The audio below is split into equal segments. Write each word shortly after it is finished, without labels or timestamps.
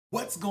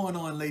What's going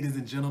on, ladies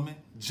and gentlemen?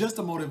 Just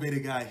a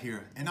motivated guy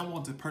here, and I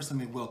want to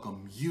personally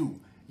welcome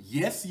you,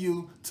 yes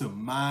you, to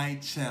my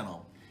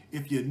channel.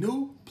 If you're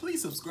new,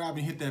 please subscribe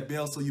and hit that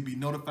bell so you'll be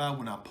notified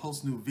when I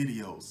post new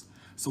videos.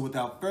 So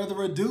without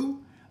further ado,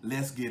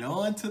 let's get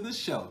on to the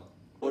show.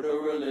 What it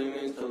really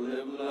means to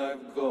live life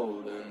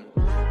golden.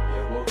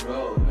 Yeah, we're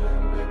golden,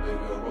 baby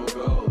girl,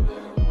 we're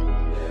golden.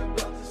 They're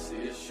about to see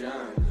it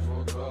shine, 'cause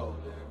we're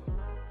golden.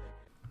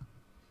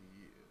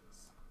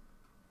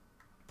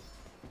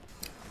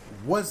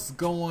 What's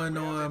going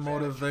on,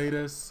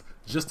 motivators?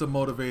 Just a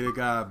motivated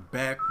guy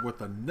back with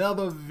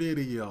another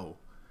video.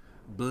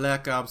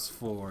 Blakc Ops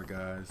 4,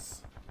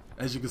 guys.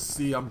 As you can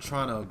see, I'm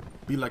trying to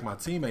be like my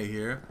teammate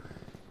here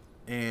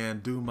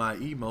and do my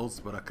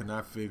emotes, but I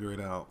cannot figure it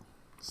out.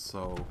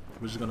 So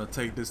we're just gonna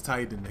take this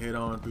Titan and head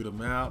on through the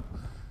map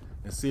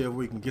and see if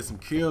we can get some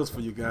kills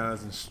for you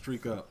guys and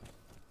streak up.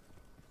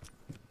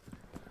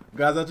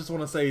 Guys, I just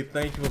want to say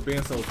thank you for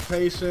being so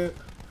patient.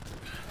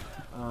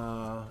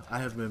 I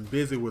have been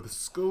busy with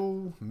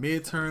school,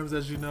 midterms,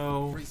 as you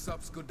know,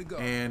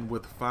 and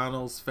with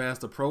finals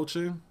fast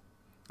approaching.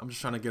 I'm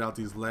just trying to get out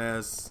these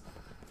last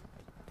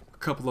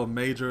couple of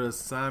major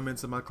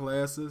assignments in my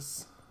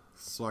classes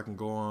so I can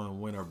go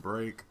on winter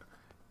break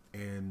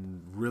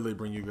and really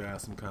bring you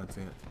guys some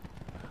content.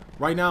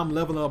 Right now I'm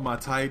leveling up my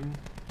Titan.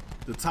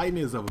 The Titan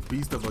is a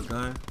beast of a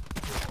gun.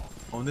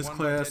 On this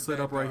class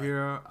setup right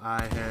here,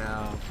 I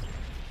have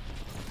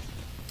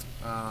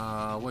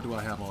what do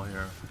I have on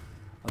here?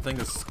 I think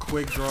it's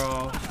quick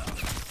draw.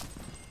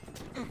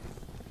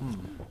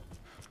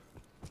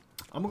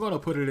 I'm gonna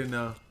put it in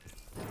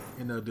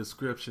the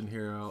description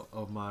here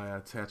of my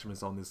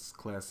attachments on this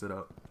class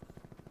setup.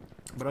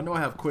 But I know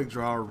I have quick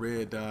draw,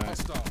 red dot.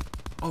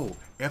 Oh,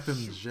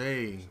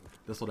 FMJ.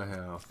 That's what I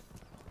have.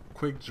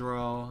 Quick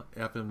draw,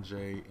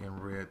 FMJ,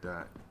 and red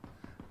dot.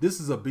 This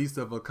is a beast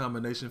of a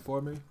combination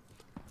for me.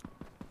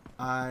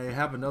 I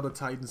have another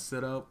Titan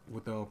set up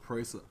with the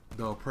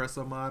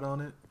oppressor mod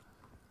on it.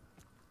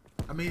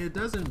 I mean, it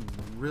doesn't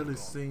really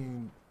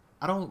seem,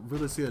 I don't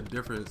really see a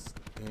difference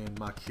in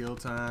my kill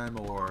time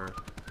or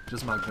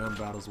just my gun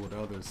battles with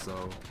others,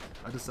 so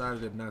I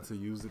decided not to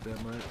use it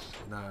that much,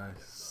 and I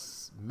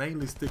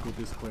mainly stick with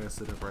this class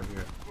setup right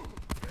here.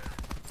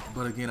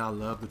 But again, I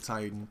love the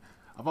Titan.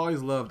 I've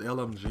always loved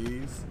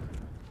LMGs.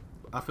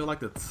 I feel like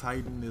the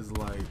Titan is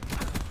like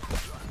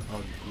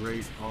a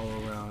great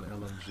all-around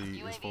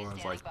LMG as far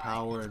as like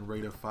power and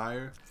rate of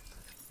fire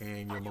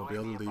and your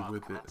mobility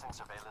with it.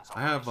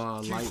 I have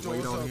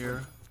lightweight on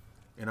here,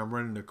 and I'm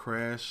running the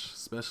crash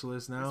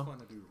specialist now.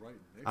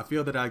 I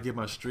feel that I get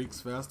my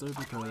streaks faster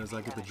because I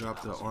get to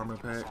drop the armor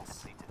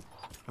packs,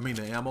 I mean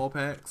the ammo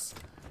packs,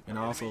 and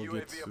I also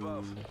get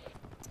to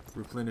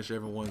replenish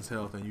everyone's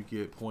health, and you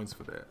get points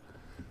for that.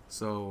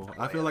 So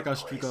I feel like I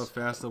streak up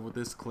faster with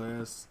this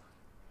class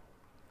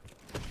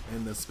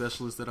and the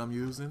specialist that I'm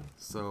using.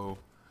 So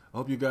I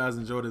hope you guys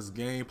enjoy this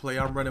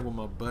gameplay. I'm running with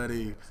my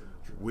buddy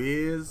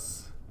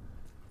Wiz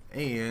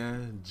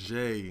and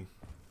J.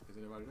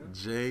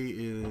 Jay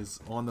is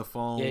on the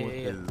phone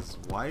with his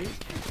wife.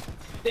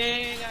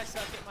 Dang, I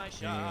suck at my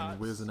shots. And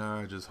Wiz and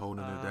I are just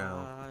holding it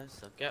down. I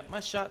suck at my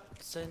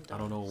shots. And I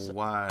don't know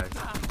why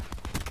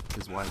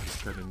his wife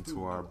is cutting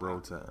into our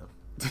bro time.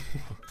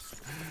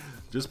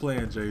 Just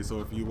playing, Jay, so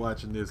if you're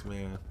watching this,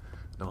 man,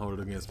 don't hold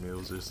it against me. It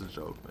was just a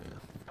joke, man.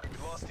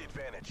 We lost the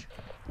advantage.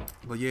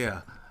 But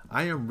yeah,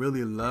 I am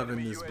really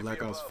loving this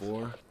Blakc Ops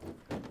 4.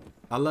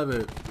 I love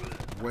it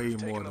way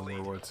more than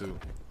World War II.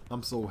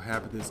 I'm so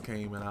happy this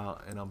came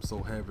out, and I'm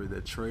so happy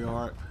that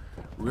Treyarch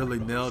really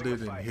nailed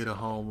it and hit a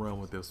home run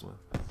with this one.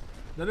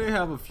 Now they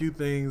have a few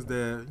things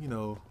that, you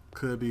know,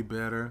 could be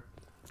better.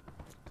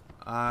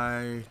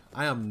 I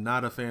am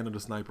not a fan of the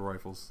sniper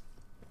rifles.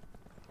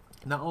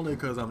 Not only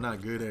because I'm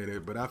not good at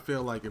it, but I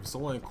feel like if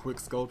someone quick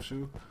scopes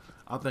you,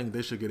 I think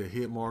they should get a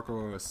hit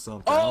marker or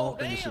something. I don't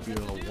think it should be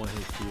a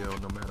one-hit kill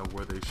no matter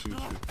where they shoot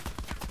you.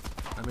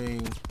 I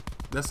mean,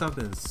 that's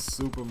something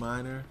super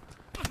minor.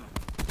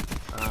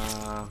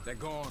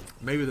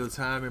 Maybe the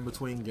time in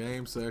between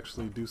games to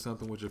actually do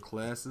something with your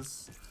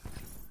classes.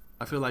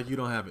 I feel like you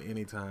don't have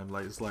any time.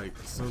 Like, it's like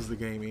as soon as the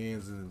game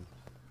ends and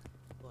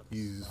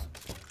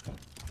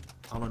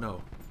I don't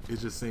know. It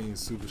just seems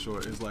super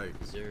short. It's like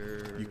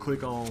you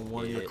click on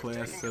one of your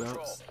class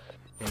setups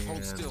and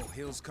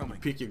you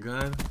pick your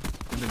gun,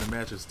 and then the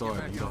match is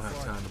starting. You don't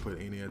have time to put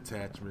any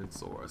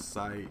attachments or a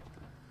sight.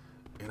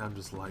 And I'm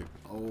just like,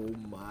 oh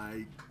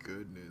my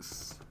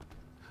goodness.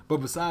 But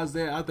besides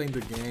that, I think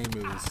the game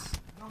is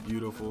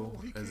beautiful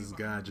as this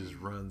guy just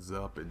runs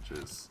up and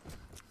just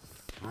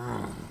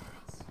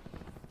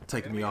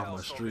taking me off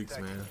my streaks,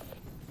 man.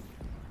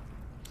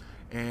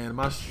 And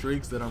my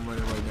streaks that I'm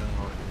running right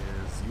now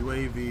is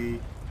UAV,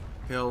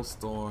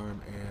 Hellstorm,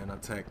 and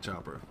Attack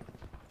Chopper.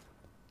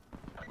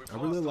 I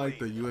really like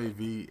the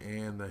UAV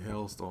and the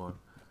Hellstorm.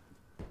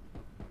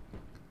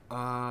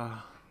 I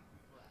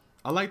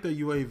like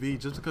the UAV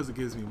just because it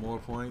gives me more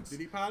points,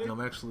 and I'm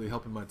actually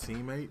helping my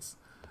teammates.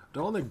 The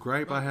only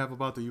gripe I have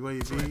about the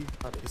UAV,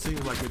 it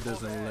seems like it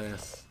doesn't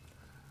last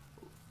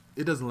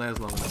it doesn't last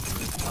long enough for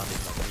me.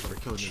 I'm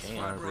killing this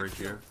fire break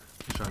here.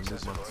 Trying to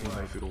move my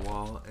teammate through the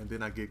wall, and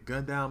then I get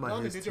gunned down by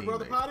his teammate. Did your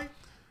brother potty?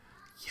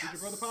 Yes. Did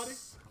your brother potty?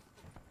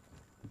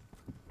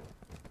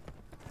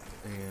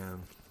 And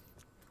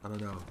I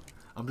don't know.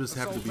 I'm just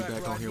happy to be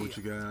back on here with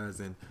you guys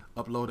and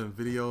uploading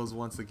videos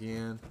once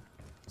again,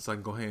 so I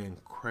can go ahead and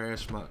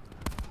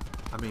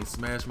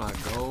smash my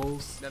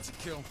goals. That's a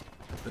kill.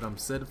 That I'm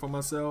setting for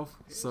myself.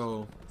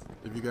 So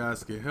if you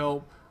guys can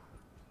help,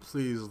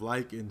 please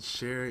like and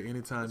share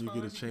anytime you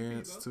get a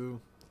chance to.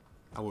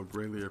 I would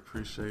greatly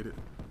appreciate it.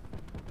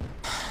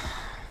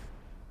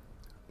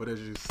 But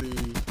as you see,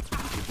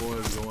 the boy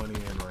is going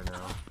in right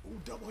now.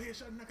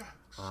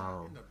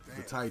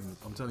 The Titan,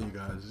 I'm telling you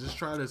guys, just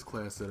try this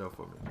class setup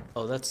for me.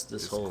 Oh, that's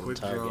this It's whole quick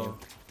entire draw, game.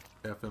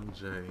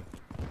 FMJ,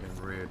 and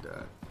red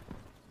dot.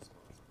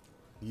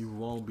 You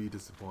won't be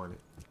disappointed,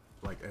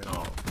 like at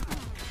all.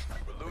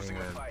 And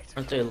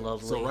Aren't they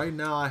lovely? so right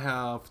now I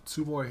have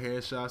 2 more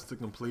headshots to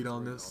complete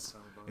on this,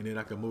 and then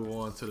I can move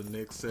on to the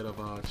next set of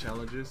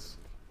challenges.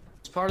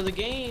 It's part of the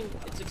game.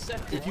 It's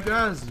accepted. If you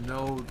guys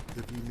know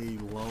if you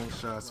need long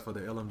shots for the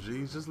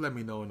LMGs, just let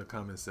me know in the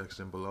comment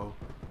section below.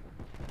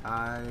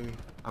 I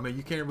mean,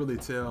 you can't really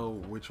tell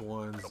which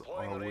ones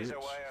are which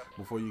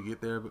before you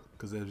get there,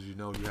 because as you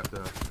know, you have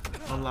to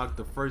unlock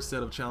the first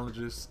set of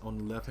challenges on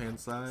the left hand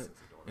side,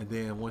 and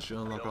then once you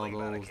unlock all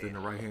those, then the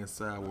right hand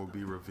side will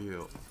be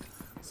revealed.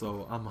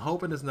 So I'm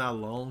hoping it's not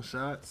long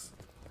shots,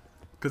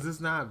 because there's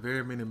not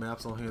very many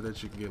maps on here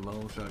that you can get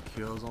long shot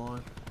kills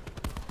on.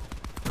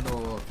 I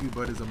know a few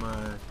buddies of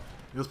mine,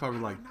 it was probably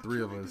like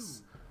 3 of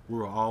us, we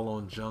were all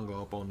on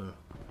jungle up on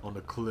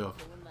the cliff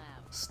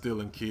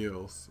stealing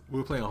kills. We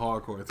were playing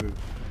hardcore too,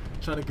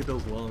 trying to get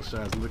those long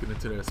shots, looking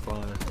into their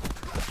spawn.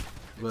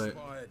 But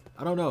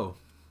I don't know,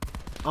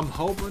 I'm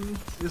hoping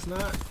it's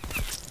not,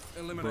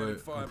 but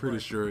I'm pretty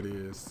sure it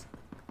is.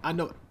 I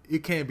know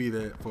it can't be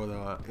that for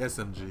the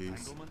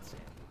SMGs.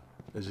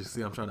 As you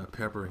see, I'm trying to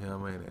pepper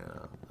him and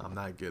I'm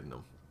not getting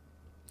them.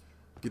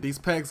 Get these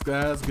packs,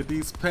 guys, get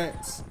these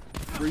packs.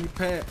 Free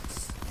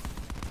packs.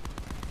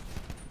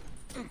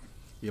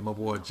 Yeah, my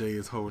boy Jay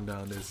is holding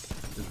down this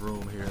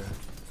room here.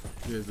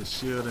 There's the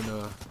shield and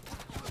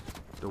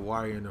the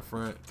wire in the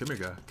front. Come here,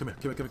 guy. Come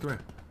here.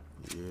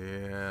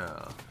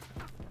 Yeah.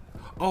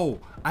 Oh,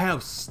 I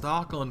have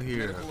stock on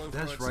here.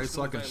 That's right,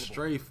 so I can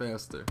stray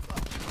faster.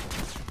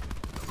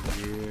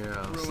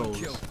 Yeah. So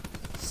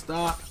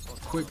stock,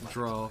 quick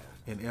draw,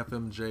 and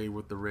FMJ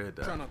with the red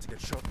dot.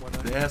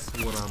 That's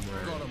what I'm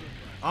wearing.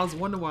 I was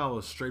wondering why I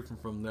was strafing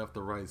from left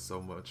to right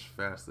so much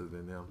faster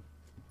than them.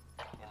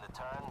 In the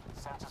turn,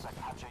 sensors are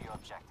capture your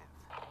objective.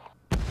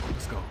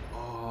 Let's go.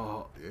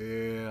 Oh,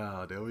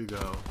 yeah, there we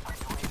go.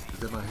 Is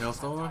that my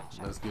Hellstorm?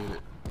 Let's get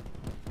it.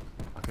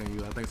 I can't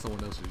use it. I think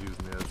someone else is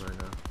using theirs right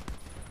now.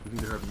 We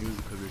need to help use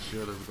it because his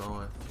shield is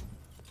gone.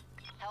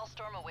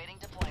 Hellstorm awaiting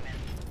deployment.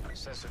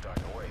 Sensor dart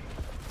away.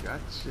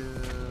 Gotcha.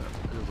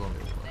 It was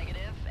only one.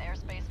 Negative,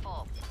 airspace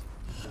full.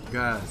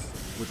 Guys,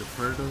 with the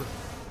Predator,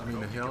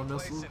 the Hell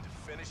missile.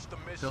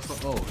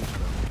 Oh,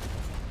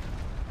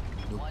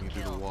 looking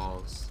through the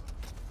walls.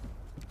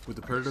 With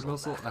the Predator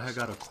missile, I had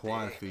got a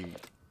quad feed.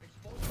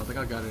 I think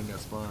I got it in that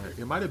spawn.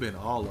 It might have been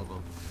all of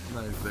them. I'm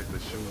not exactly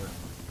sure.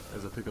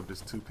 As I pick up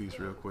this 2-piece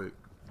real quick.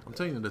 I'm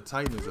telling you, the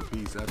Titan is a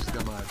beast. I just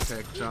got my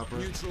attack chopper.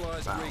 Wow. Let's go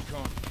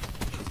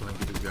ahead and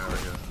get this guy right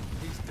here.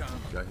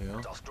 Got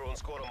him.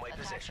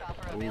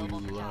 Oh, you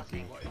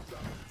lucky.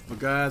 But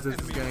guys, as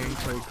this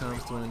gameplay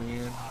comes to an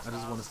end, I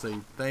just want to say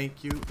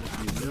thank you.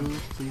 If you're new,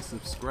 please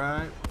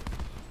subscribe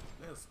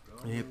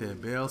and hit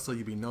that bell so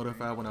you'll be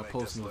notified when I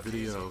post new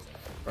videos.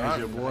 As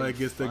your boy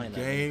gets the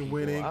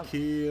game-winning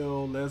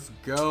kill. Let's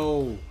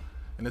go.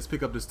 And let's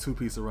pick up this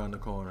 2-piece around the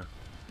corner.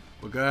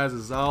 But guys,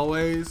 as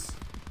always,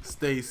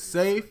 stay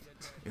safe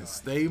and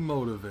stay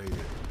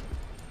motivated.